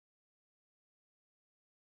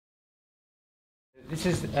This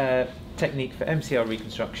is a technique for MCL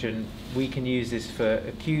reconstruction. We can use this for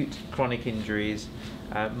acute chronic injuries,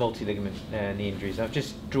 multi-ligament knee injuries. I've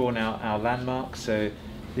just drawn out our landmark. So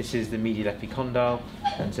this is the medial epicondyle,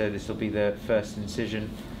 and so this will be the first incision.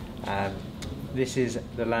 This is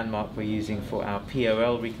the landmark we're using for our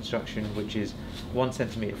POL reconstruction, which is 1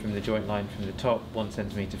 centimetre from the joint line from the top, 1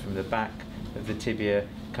 centimetre from the back of the tibia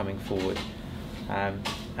coming forward.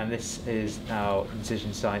 And this is our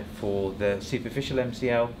incision site for the superficial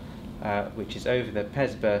MCL, which is over the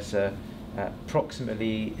pes bursa,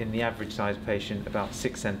 approximately in the average size patient about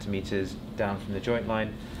 6 centimetres down from the joint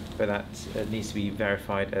line, but that needs to be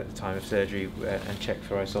verified at the time of surgery and checked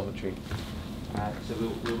for isometry. So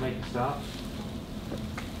we'll make a start.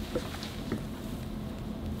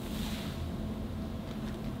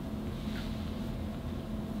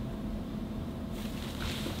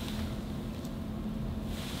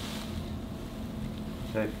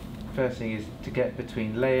 So first thing is to get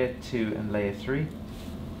between layer 2 and layer 3.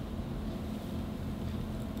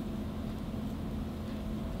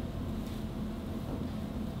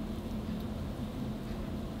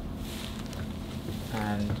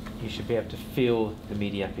 And you should be able to feel the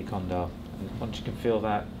medial epicondyle. And once you can feel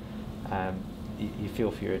that, you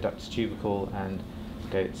feel for your adductus tubercle and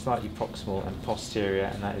go slightly proximal and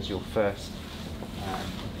posterior, and that is your first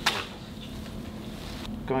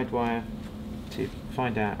guide wire to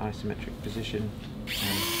find our isometric position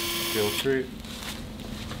and drill through,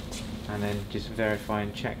 and then just verify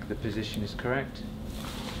and check the position is correct,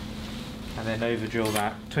 and then over drill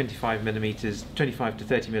that 25 to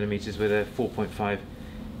 30 millimeters with a 4.5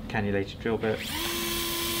 cannulated drill bit.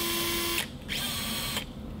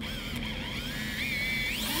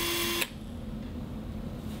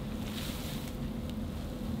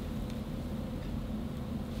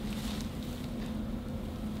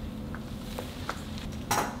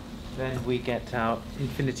 Then we get our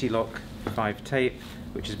Infinity Lock 5 tape,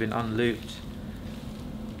 which has been unlooped,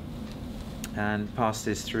 and pass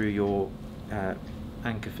this through your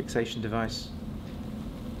anchor fixation device.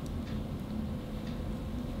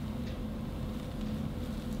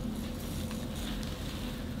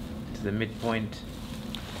 To the midpoint.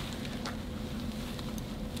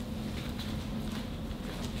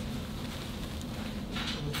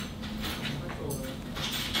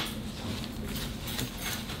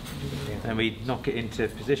 And we knock it into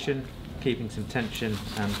position, keeping some tension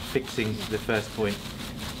and fixing the first point.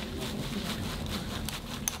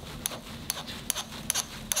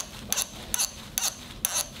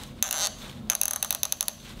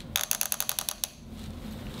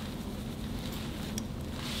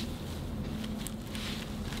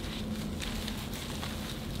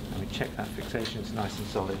 And we check that fixation is nice and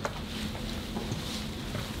solid.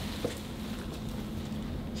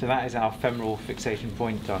 So that is our femoral fixation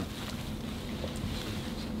point done.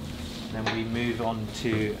 Then we move on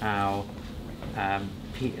to our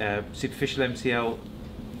superficial MCL,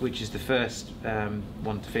 which is the first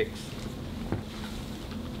one to fix.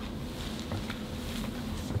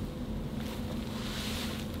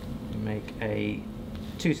 We make a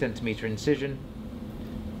 2 centimetre incision.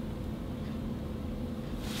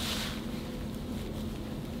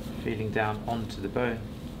 Feeling down onto the bone.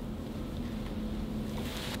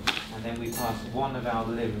 And then we pass one of our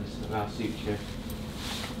limbs of our suture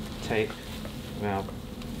tape around,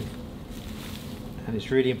 and it's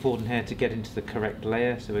really important here to get into the correct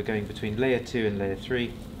layer, so we're going between layer 2 and layer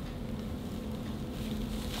 3,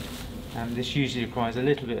 and this usually requires a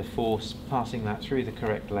little bit of force, passing that through the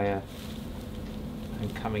correct layer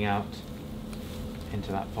and coming out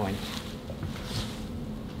into that point.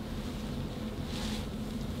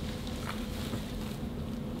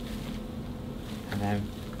 And then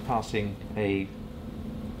passing a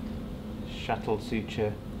shuttle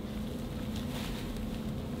suture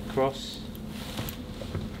across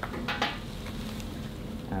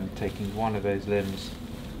and taking one of those limbs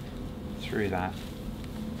through that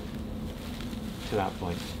to that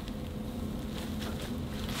point.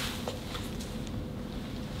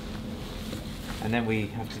 And then we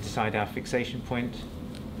have to decide our fixation point.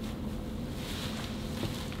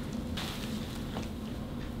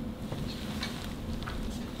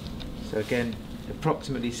 So again,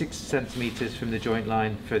 approximately 6 centimetres from the joint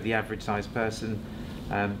line for the average sized person,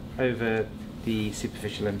 over the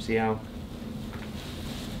superficial MCL.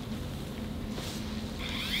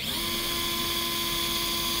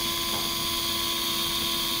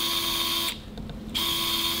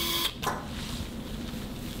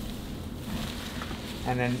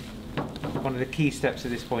 And then one of the key steps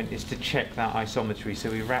at this point is to check that isometry.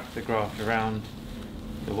 So we wrap the graft around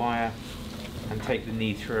the wire and take the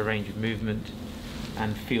knee through a range of movement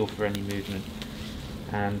and feel for any movement.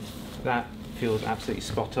 and that feels absolutely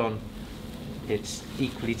spot on. It's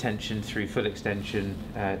equally tensioned through full extension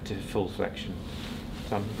to full flexion.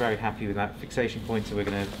 So I'm very happy with that fixation point, so we're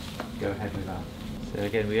going to go ahead with that. So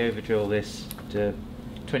again, we over drill this to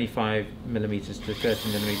 25 millimeters to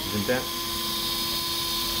 30 millimeters in depth.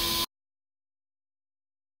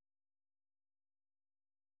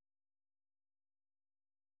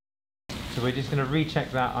 So we're just going to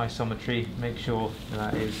recheck that isometry, make sure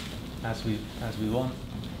that is as we want.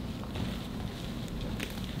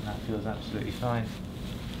 And that feels absolutely fine.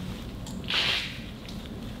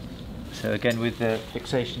 So again, with the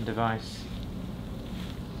fixation device,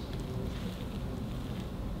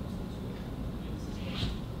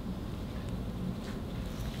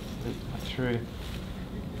 loop that through,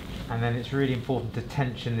 and then it's really important to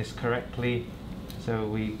tension this correctly, so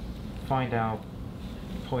we find our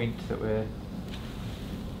point that we're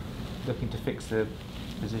looking to fix the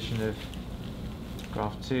position of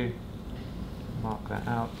graft 2, mark that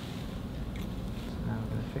out. So now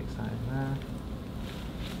we're going to fix that in there.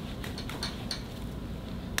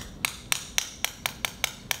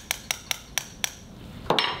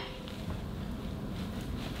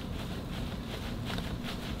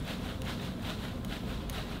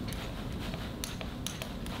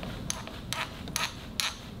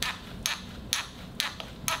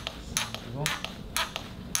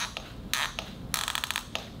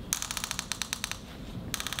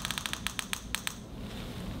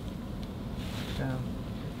 Down.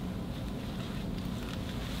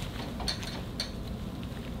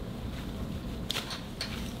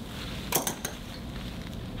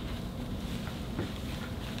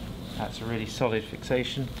 That's a really solid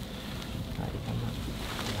fixation.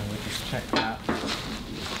 And we just check that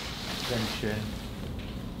tension,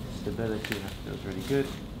 stability, that feels really good.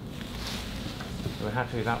 So we're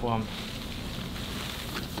happy with that one.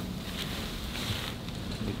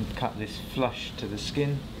 We can cut this flush to the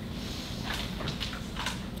skin.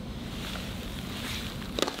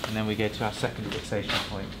 And then we go to our second fixation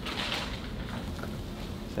point.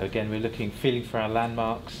 So again, we're feeling for our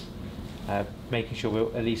landmarks, making sure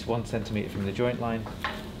we're at least 1 centimetre from the joint line.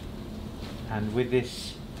 And with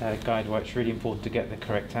this guide wire, it's really important to get the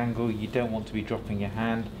correct angle. You don't want to be dropping your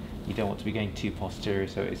hand, you don't want to be going too posterior,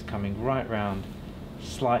 so it's coming right round,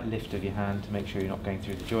 slight lift of your hand to make sure you're not going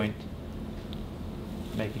through the joint,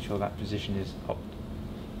 making sure that position is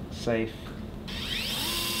safe.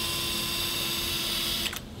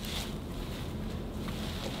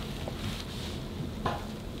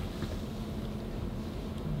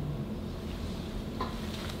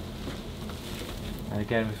 And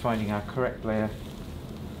again, we're finding our correct layer,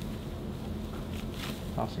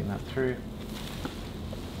 passing that through.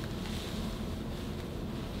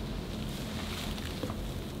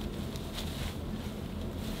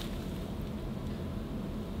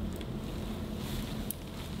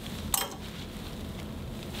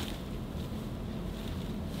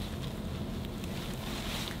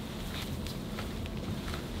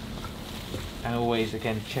 And always,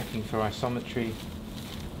 again, checking for isometry,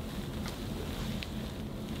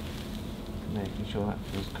 making sure that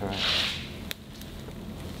feels correct,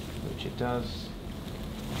 which it does.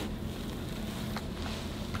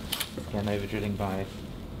 Again, over drilling by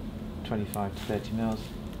 25 to 30 mils.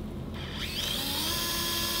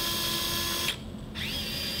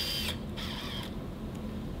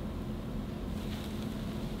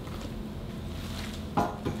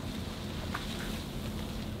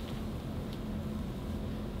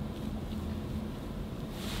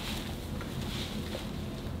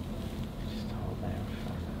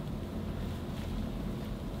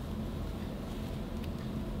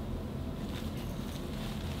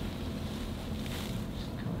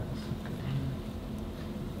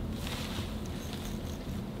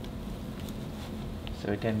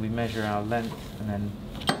 So again, we measure our length and then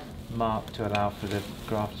mark to allow for the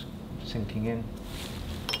graft sinking in.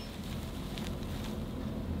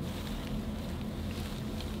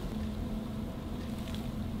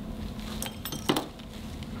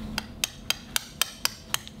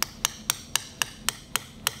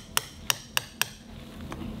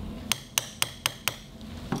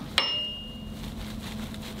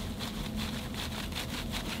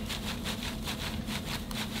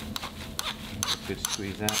 Good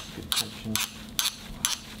squeeze out, good tension.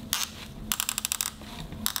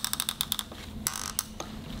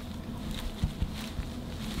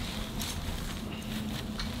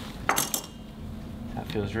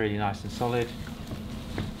 That feels really nice and solid.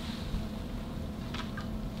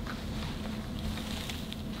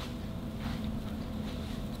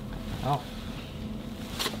 Off.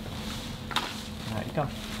 There you go.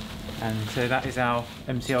 And so that is our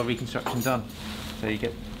MCL reconstruction done. So you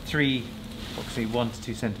get 3 approximately 1 to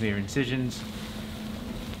 2 centimetre incisions,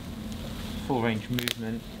 full range of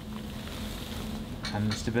movement,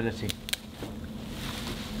 and the stability.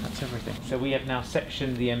 That's everything. So we have now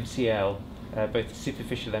sectioned the MCL, both the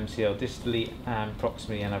superficial MCL distally and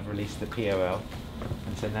proximally, and I've released the POL.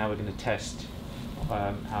 And so now we're going to test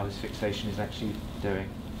how this fixation is actually doing.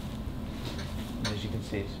 And as you can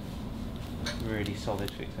see, it's really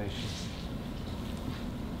solid fixation.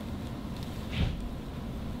 You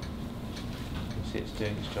can see it's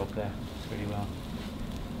doing its job there really well.